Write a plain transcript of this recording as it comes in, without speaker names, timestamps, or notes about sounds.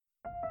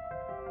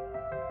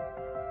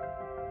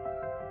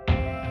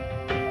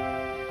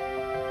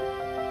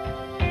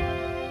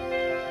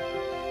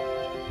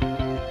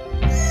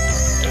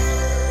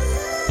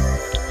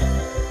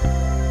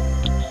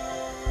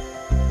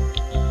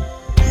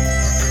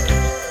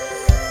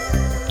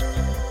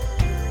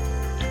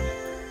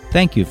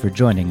Thank you for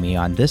joining me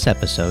on this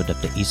episode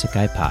of the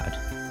Isekai Pod.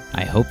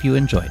 I hope you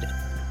enjoyed it.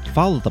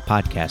 Follow the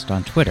podcast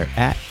on Twitter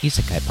at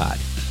IsekaiPod.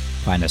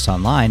 Find us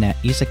online at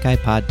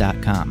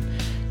isekaipod.com.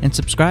 And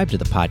subscribe to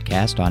the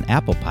podcast on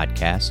Apple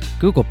Podcasts,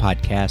 Google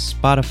Podcasts,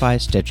 Spotify,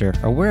 Stitcher,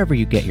 or wherever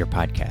you get your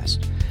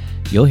podcast.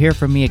 You'll hear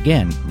from me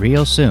again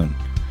real soon.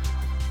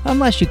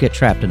 Unless you get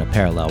trapped in a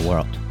parallel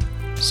world.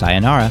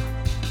 Sayonara.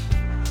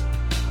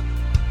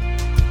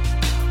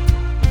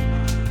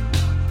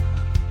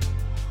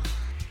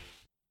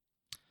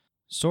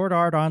 Sword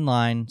Art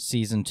Online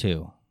Season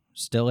 2.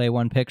 Still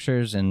A1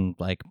 Pictures and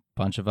like a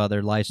bunch of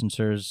other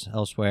licensors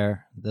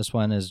elsewhere. This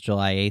one is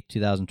July 8th,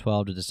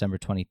 2012 to December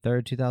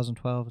 23rd,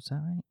 2012. Is that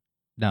right?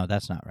 No,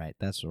 that's not right.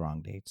 That's the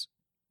wrong dates.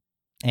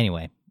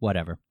 Anyway,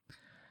 whatever.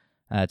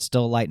 It's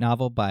still a light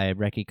novel by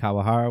Reki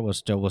Kawahara.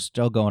 We're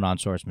still going on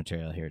source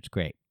material here. It's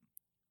great.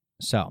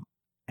 So,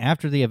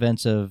 after the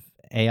events of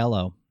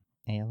ALO?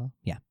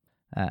 Yeah.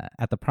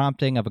 At the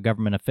prompting of a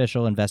government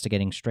official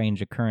investigating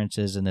strange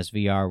occurrences in this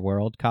VR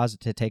world,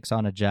 Kazute takes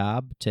on a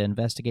job to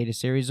investigate a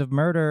series of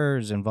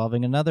murders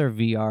involving another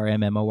VR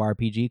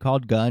MMORPG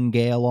called Gun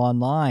Gale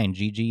Online,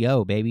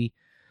 GGO, baby.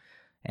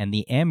 And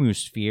the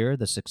Amusphere,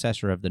 the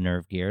successor of the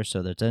Nerve Gear,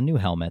 so there's a new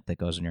helmet that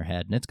goes in your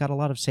head, and it's got a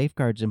lot of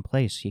safeguards in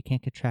place. You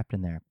can't get trapped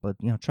in there, but,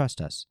 trust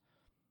us.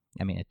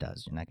 I mean, it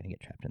does. You're not going to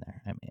get trapped in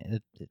there. I mean,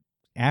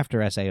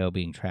 after SAO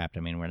being trapped,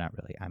 we're not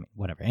really,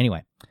 whatever.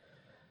 Anyway.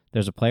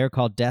 There's a player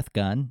called Death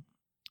Gun,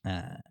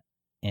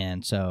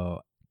 and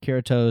so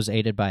Kirito's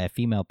aided by a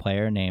female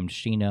player named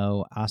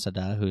Shino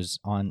Asada, whose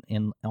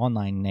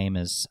online name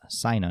is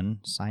Sinon,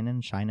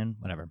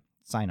 whatever.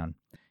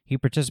 He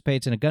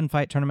participates in a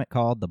gunfight tournament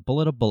called the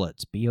Bullet of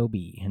Bullets,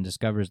 B.O.B., and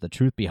discovers the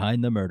truth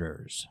behind the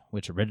murders,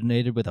 which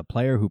originated with a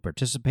player who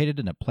participated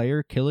in a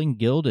player-killing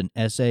guild in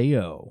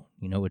SAO.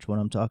 You know which one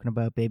I'm talking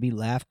about, baby?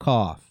 Laugh,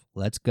 cough.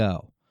 Let's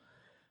go.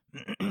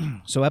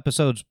 So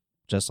episodes...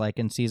 Just like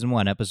in Season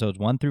 1, episodes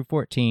 1 through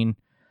 14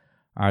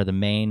 are the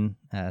main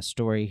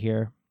story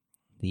here.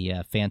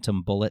 The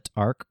Phantom Bullet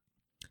arc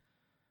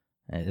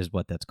is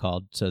what that's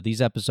called. So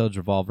these episodes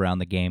revolve around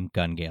the game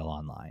Gun Gale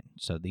Online.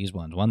 So these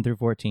ones, 1 through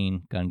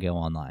 14, Gun Gale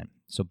Online.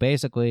 So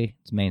basically,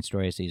 it's the main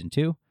story of Season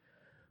 2.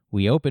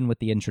 We open with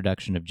the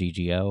introduction of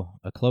GGO,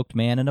 a cloaked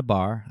man in a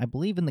bar. I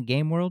believe in the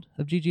game world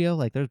of GGO,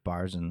 like there's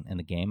bars in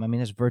the game.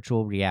 It's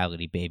virtual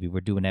reality, baby.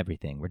 We're doing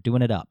everything. We're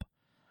doing it up.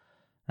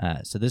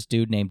 So this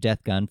dude named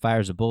Death Gun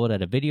fires a bullet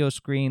at a video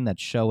screen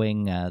that's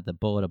showing the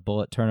Bullet of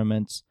Bullet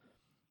tournaments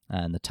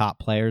and the top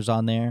players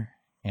on there.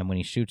 And when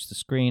he shoots the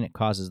screen, it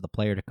causes the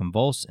player to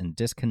convulse and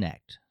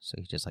disconnect. So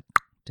he just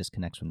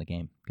disconnects from the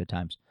game. Good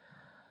times.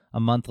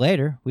 A month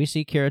later, we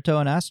see Kirito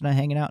and Asuna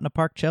hanging out in a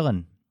park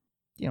chilling.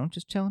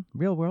 Just chilling.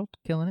 Real world.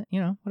 Killing it.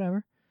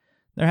 Whatever.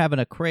 They're having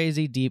a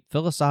crazy, deep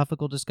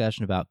philosophical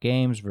discussion about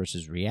games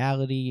versus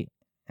reality.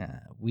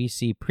 We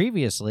see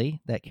previously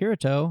that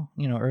Kirito,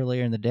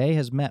 earlier in the day,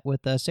 has met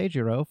with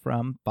Seijiro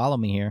from, follow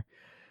me here,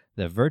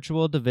 the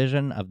virtual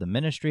division of the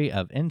Ministry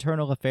of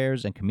Internal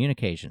Affairs and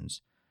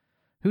Communications,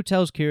 who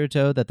tells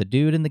Kirito that the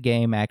dude in the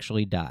game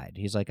actually died.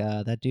 He's like,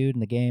 that dude in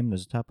the game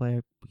was a top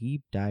player.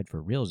 He died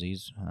for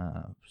realsies.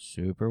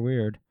 Super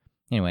weird.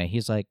 Anyway,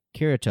 he's like,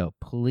 Kirito,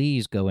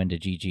 please go into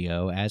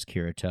GGO as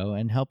Kirito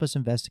and help us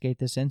investigate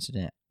this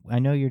incident. I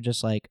know you're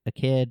just like a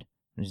kid.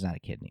 He's not a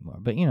kid anymore.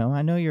 But,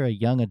 I know you're a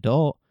young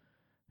adult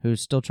who's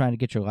still trying to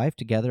get your life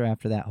together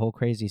after that whole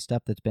crazy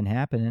stuff that's been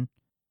happening.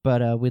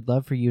 But we'd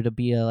love for you to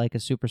be like a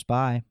super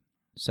spy.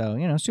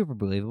 So, super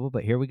believable,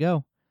 but here we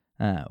go.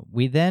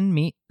 We then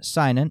meet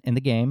Sinon in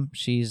the game.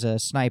 She's a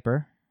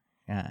sniper,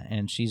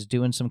 and she's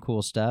doing some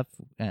cool stuff.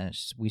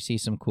 We see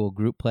some cool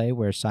group play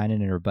where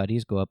Sinon and her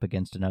buddies go up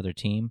against another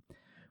team.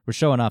 We're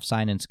showing off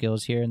Sinon's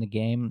skills here in the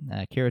game.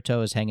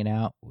 Kirito is hanging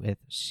out with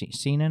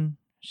Sheenan,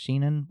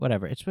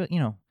 whatever. It's,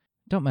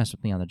 don't mess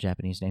with me on the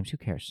Japanese names. Who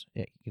cares?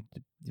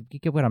 You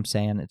get what I'm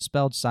saying. It's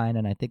spelled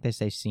Sinon. I think they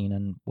say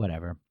Sinon.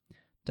 Whatever.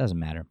 Doesn't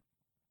matter.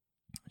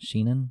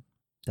 Sheenan?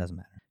 Doesn't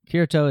matter.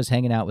 Kirito is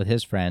hanging out with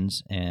his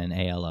friends in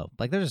ALO.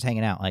 Like, they're just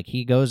hanging out. Like,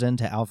 he goes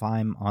into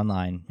Alfheim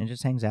Online and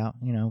just hangs out,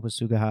 with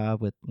Sugaha,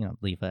 with,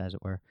 Leafa, as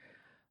it were.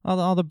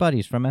 All the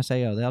buddies from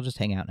SAO. They all just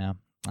hang out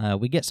now.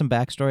 We get some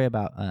backstory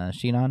about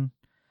Shinon.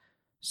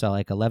 So,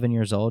 11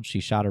 years old,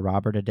 she shot a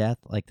robber to death.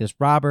 Like, this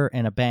robber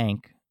in a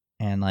bank...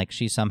 And,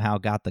 she somehow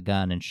got the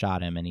gun and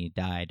shot him, and he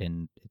died,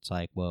 and it's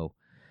like, whoa.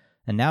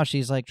 And now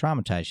she's,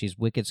 traumatized. She's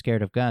wicked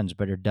scared of guns,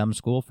 but her dumb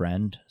school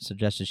friend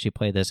suggested she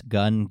play this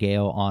Gun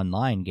Gale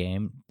Online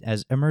game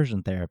as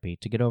immersion therapy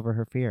to get over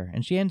her fear.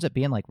 And she ends up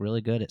being, really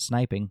good at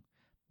sniping.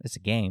 It's a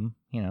game,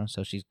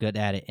 so she's good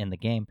at it in the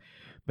game.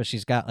 But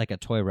she's got, a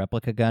toy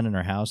replica gun in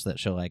her house that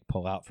she'll,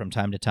 pull out from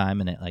time to time,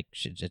 and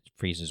it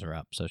freezes her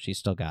up. So she's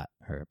still got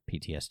her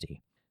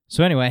PTSD.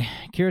 So anyway,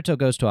 Kirito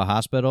goes to a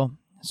hospital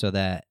so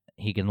that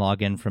he can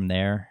log in from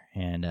there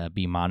and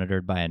be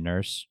monitored by a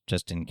nurse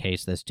just in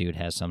case this dude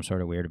has some sort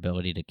of weird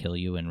ability to kill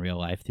you in real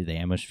life through the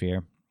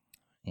Amusphere.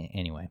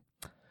 Anyway,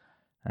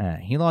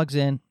 he logs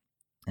in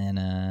and,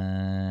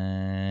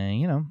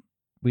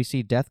 we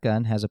see Death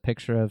Gun has a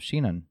picture of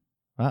Shinon.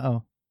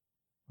 Uh-oh.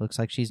 Looks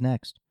like she's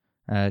next.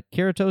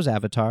 Kirito's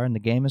avatar in the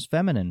game is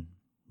feminine.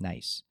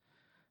 Nice.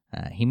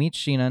 He meets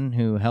Shinon,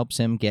 who helps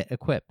him get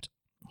equipped.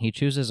 He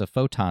chooses a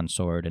photon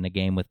sword in a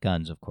game with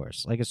guns, of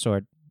course. Like a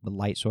sword, a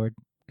light sword.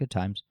 Good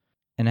times.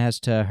 And has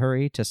to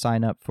hurry to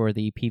sign up for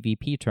the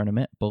PvP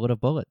tournament, Bullet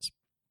of Bullets.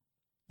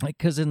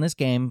 Because in this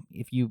game,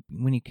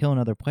 when you kill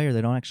another player,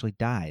 they don't actually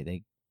die.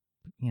 They,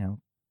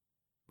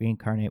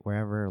 reincarnate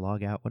wherever,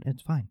 log out.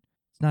 It's fine.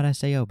 It's not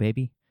SAO,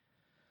 baby.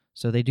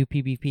 So they do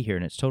PvP here,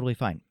 and it's totally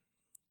fine.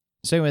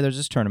 So anyway, there's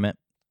this tournament.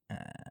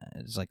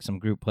 It's like some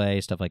group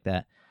play, stuff like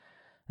that.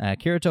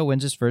 Kirito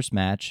wins his first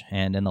match,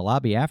 and in the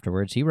lobby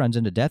afterwards, he runs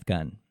into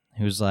Deathgun,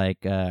 who's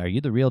like, are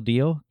you the real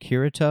deal,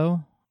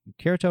 Kirito?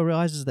 Kirito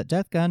realizes that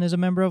Deathgun is a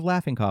member of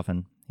Laughing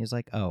Coffin. He's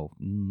like, oh,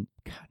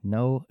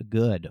 no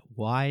good.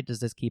 Why does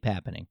this keep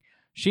happening?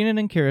 Shinon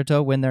and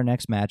Kirito win their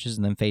next matches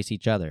and then face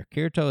each other.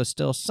 Kirito is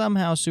still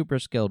somehow super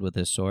skilled with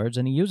his swords,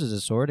 and he uses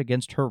his sword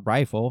against her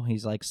rifle.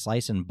 He's like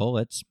slicing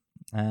bullets,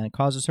 and it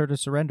causes her to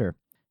surrender.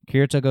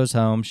 Kirito goes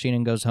home,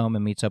 Shinon goes home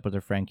and meets up with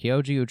her friend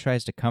Kyoji, who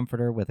tries to comfort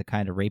her with a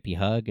kind of rapey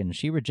hug, and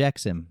she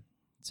rejects him.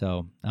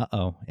 So,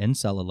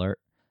 incel alert.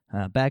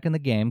 Back in the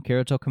game,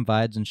 Kirito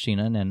confides in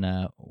Shinon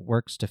and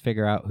works to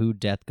figure out who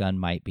Deathgun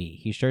might be.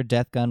 He's sure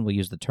Deathgun will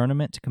use the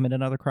tournament to commit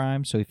another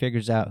crime, so he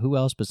figures out who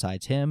else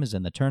besides him is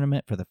in the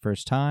tournament for the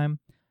first time,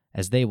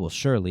 as they will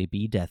surely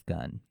be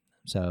Deathgun.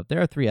 So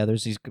there are 3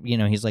 others. He's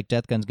like,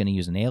 Deathgun's going to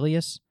use an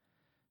alias.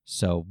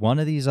 So one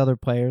of these other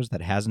players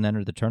that hasn't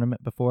entered the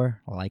tournament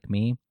before, like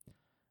me,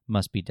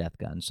 must be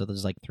Deathgun. So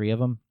there's like 3 of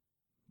them,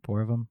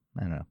 4 of them,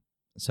 I don't know.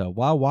 So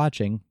while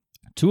watching,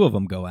 2 of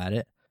them go at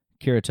it.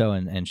 Kirito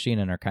and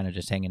Shinon are kind of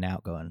just hanging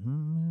out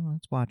going,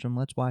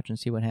 let's watch and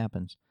see what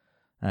happens.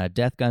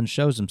 Deathgun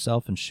shows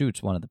himself and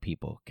shoots one of the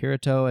people.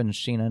 Kirito and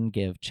Shinon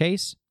give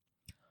chase,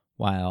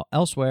 while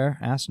elsewhere,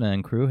 Asuna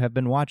and crew have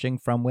been watching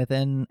from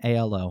within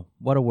ALO.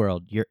 What a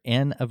world. You're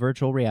in a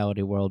virtual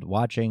reality world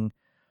watching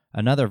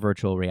another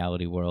virtual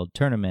reality world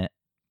tournament.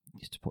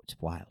 It's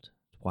wild.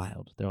 It's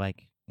wild. They're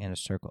like in a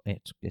circle.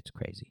 It's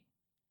crazy.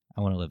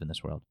 I want to live in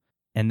this world.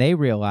 And they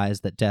realize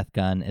that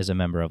Deathgun is a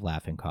member of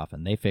Laughing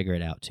Coffin. They figure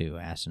it out too,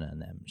 Asuna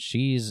and them.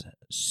 She's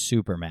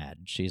super mad.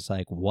 She's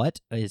like, what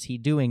is he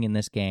doing in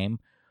this game?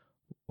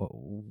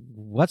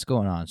 What's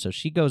going on? So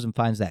she goes and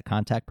finds that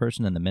contact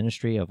person in the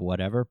ministry of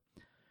whatever.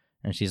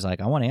 And she's like,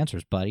 I want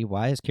answers, buddy.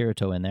 Why is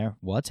Kirito in there?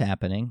 What's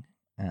happening?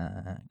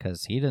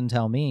 Because he didn't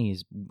tell me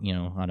he's,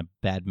 on a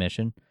bad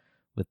mission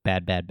with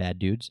bad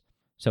dudes.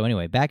 So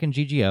anyway, back in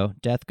GGO,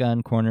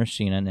 Deathgun corners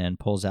Shinon and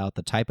pulls out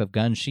the type of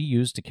gun she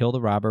used to kill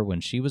the robber when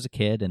she was a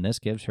kid, and this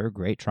gives her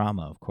great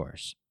trauma, of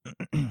course.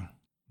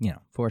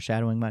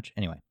 Foreshadowing much?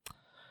 Anyway,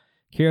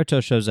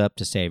 Kirito shows up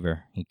to save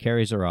her. He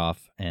carries her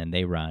off, and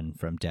they run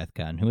from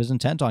Deathgun, who is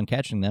intent on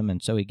catching them,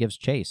 and so he gives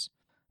chase.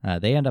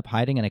 They end up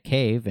hiding in a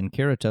cave, and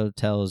Kirito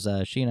tells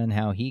Shinon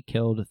how he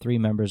killed 3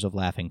 members of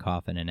Laughing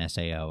Coffin in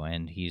SAO,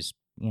 and he's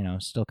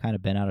still kind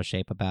of been out of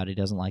shape about it. He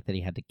doesn't like that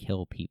he had to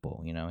kill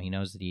people. He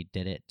knows that he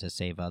did it to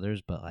save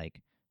others, but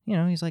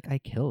he's like, I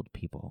killed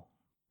people.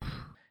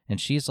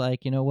 And she's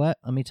like, you know what?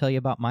 Let me tell you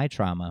about my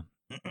trauma.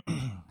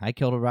 I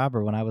killed a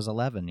robber when I was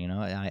 11.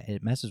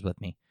 It messes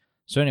with me.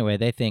 So anyway,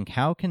 they think,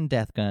 how can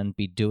Deathgun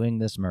be doing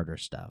this murder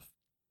stuff?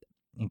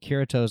 And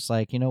Kirito's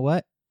like, you know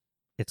what?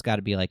 It's got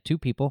to be like 2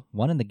 people,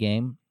 one in the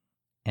game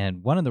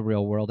and one in the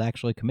real world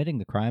actually committing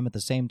the crime at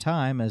the same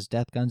time as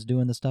Deathgun's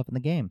doing the stuff in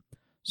the game.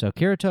 So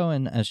Kirito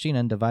and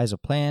Shinon devise a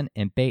plan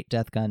and bait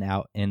Deathgun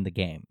out in the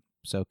game.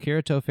 So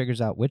Kirito figures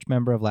out which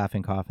member of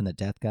Laughing Coffin that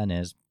Deathgun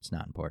is. It's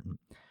not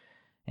important.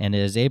 And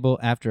is able,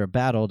 after a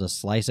battle, to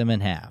slice him in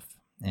half.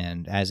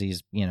 And as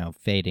he's,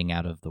 fading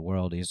out of the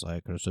world, he's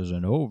like, this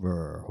isn't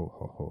over. Ho,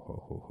 ho, ho,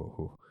 ho, ho, ho,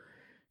 ho.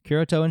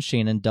 Kirito and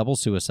Shinon double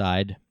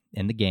suicide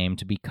in the game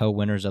to be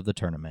co-winners of the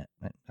tournament.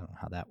 I don't know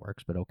how that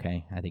works, but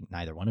okay. I think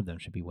neither one of them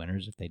should be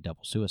winners if they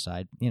double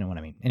suicide. You know what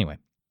I mean? Anyway.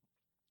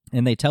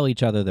 And they tell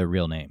each other their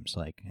real names,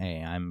 like,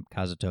 hey, I'm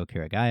Kazuto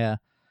Kirigaya.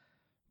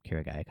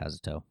 Kirigaya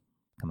Kazuto.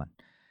 Come on.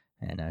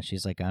 And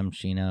she's like, I'm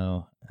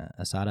Shino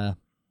Asada.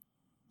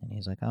 And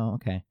he's like, oh,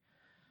 okay.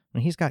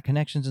 And he's got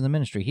connections in the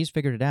ministry. He's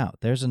figured it out.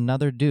 There's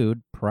another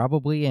dude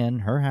probably in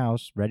her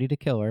house ready to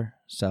kill her.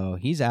 So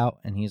he's out,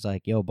 and he's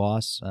like, yo,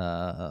 boss,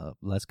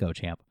 let's go,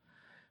 champ.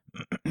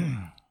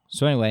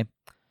 So anyway,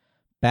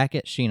 back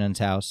at Shinon's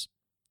house,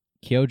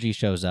 Kyoji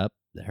shows up,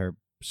 her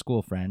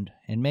school friend,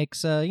 and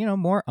makes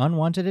more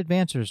unwanted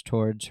advances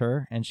towards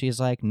her, and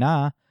she's like,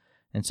 nah.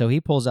 And so he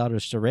pulls out a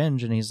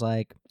syringe and he's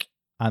like,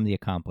 I'm the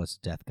accomplice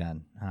of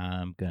Deathgun.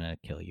 I'm gonna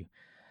kill you.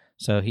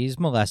 So he's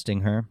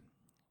molesting her.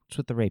 It's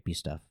with the rapey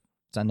stuff.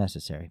 It's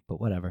unnecessary, but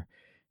whatever.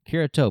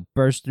 Kirito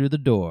bursts through the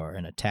door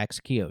and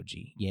attacks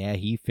Kyoji. Yeah,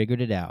 he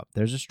figured it out.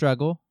 There's a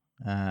struggle.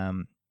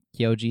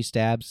 Kyoji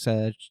stabs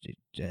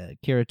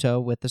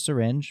Kirito with the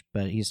syringe,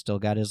 but he's still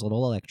got his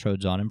little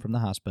electrodes on him from the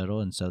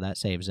hospital, and so that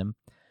saves him.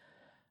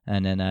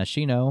 And then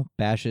Shino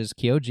bashes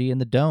Kyoji in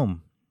the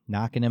dome,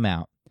 knocking him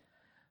out.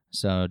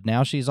 So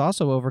now she's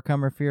also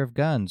overcome her fear of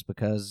guns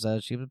because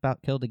she was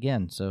about killed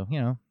again. So,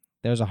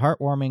 there's a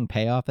heartwarming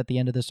payoff at the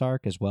end of this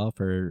arc as well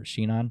for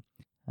Shinon.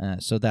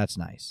 So that's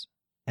nice.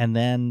 And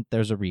then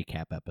there's a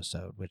recap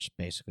episode, which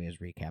basically is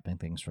recapping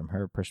things from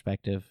her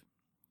perspective.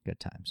 Good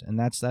times. And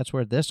that's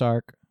where this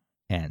arc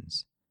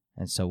ends.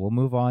 And so we'll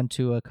move on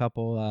to a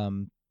couple.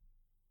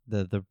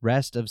 The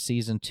rest of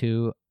season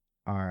 2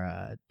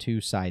 are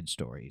 2 side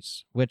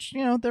stories, which,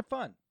 they're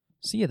fun.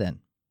 See you then.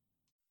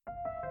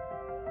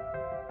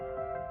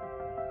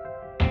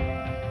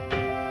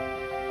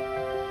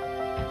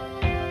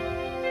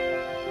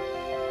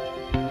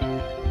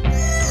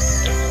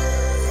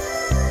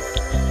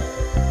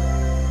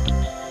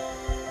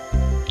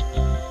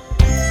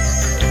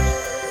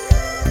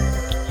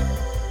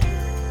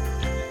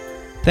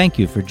 Thank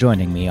you for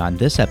joining me on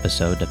this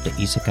episode of the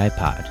Isekai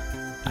Pod.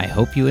 I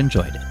hope you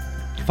enjoyed it.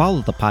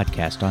 Follow the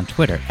podcast on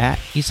Twitter at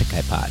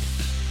IsekaiPod.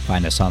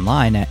 Find us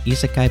online at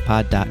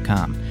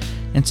isekaipod.com.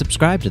 And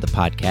subscribe to the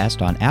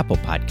podcast on Apple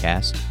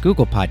Podcasts,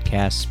 Google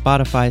Podcasts,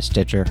 Spotify,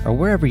 Stitcher, or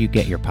wherever you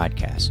get your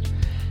podcast.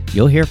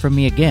 You'll hear from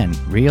me again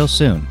real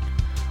soon.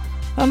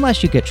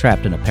 Unless you get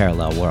trapped in a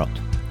parallel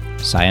world.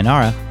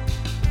 Sayonara.